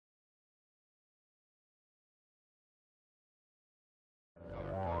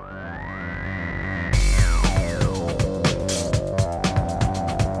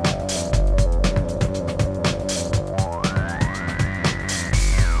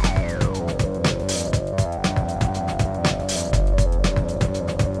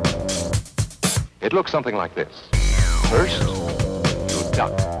It looks something like this. First, you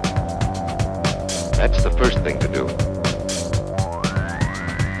duck. That's the first thing to do.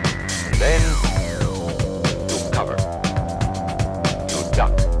 And then, you cover. You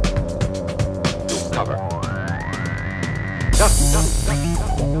duck. You cover. Duck, duck, duck.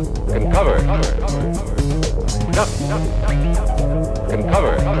 And cover. Duck, duck, duck. And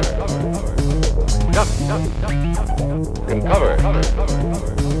cover. Duck, duck, duck. And cover.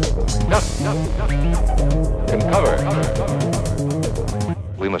 Duck, duck, duck. And cover.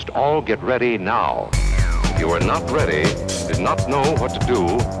 We must all get ready now. If you are not ready, did not know what to do,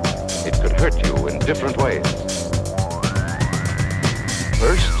 it could hurt you in different ways.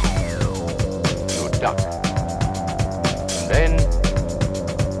 First, you duck. And then,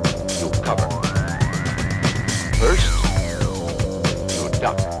 you cover. First, you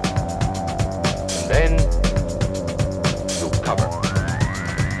duck. And then, you cover.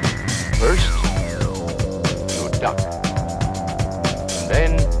 First, you duck. And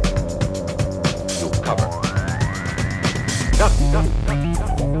then, you cover. Duck, duck, duck.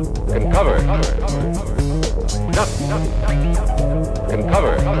 And cover. Duck, duck, duck. And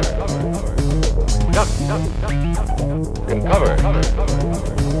cover. Duck, duck, duck. And cover.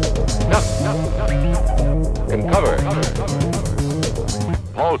 Duck, duck, duck. And cover.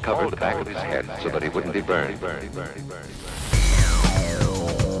 Paul covered the back of his head so that he wouldn't be burned.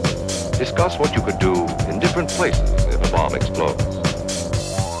 Discuss what you could do in different places if a bomb explodes.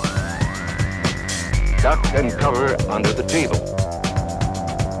 Duck and cover under the table.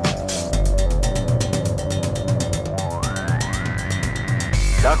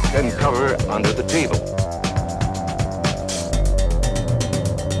 Duck and cover under the table.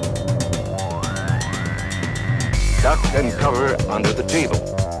 Duck and cover under the table.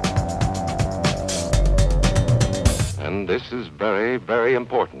 And this is very, very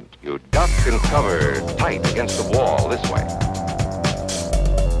important. You duck and cover tight against the wall this way.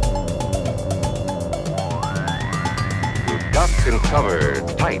 You duck and cover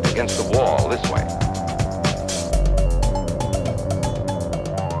tight against the wall this way.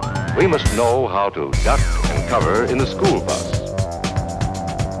 We must know how to duck and cover in the school bus.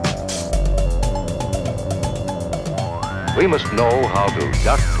 We must know how to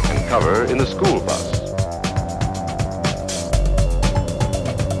duck and cover in the school bus.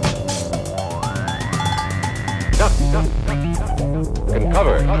 Duck, duck, duck, and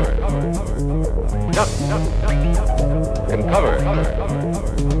cover. Duck, duck, duck, and cover.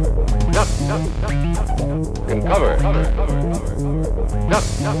 Duck, duck, duck, and cover. Duck,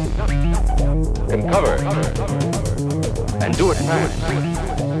 duck, duck, and cover. And do it fast.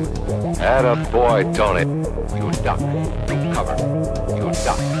 Attaboy, Tony. You duck, you cover. You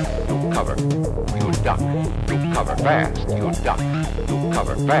duck, you cover. You duck, you cover. Fast, you duck, you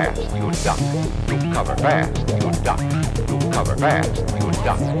cover. Fast, you duck, you cover. Fast, you duck, you cover. Fast, you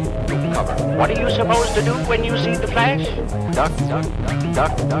duck, you cover. What are you supposed to do when you see the flash? Duck, duck,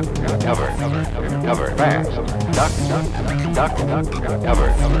 duck, duck, cover, cover, fast. Duck, duck, duck, duck, cover,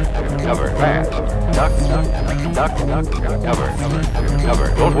 cover, fast. Duck, duck, duck, duck, cover.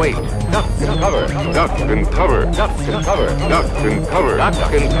 Don't wait. Duck and cover. Duck and cover. Duck and cover. Duck and cover.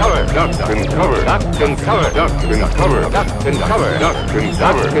 Duck and cover. Duck and cover. Duck and cover. Duck and cover. Duck and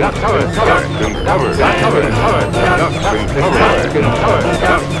cover. Duck and cover. Duck and cover. Duck and cover. Duck and cover. Duck and cover.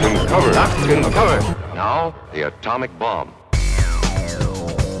 Duck and cover. Duck and cover. Now the atomic bomb.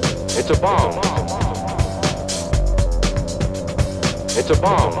 It's a bomb. It's a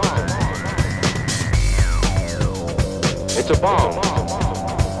bomb. It's a bomb.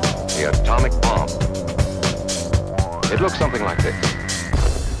 The atomic bomb. It looks something like this.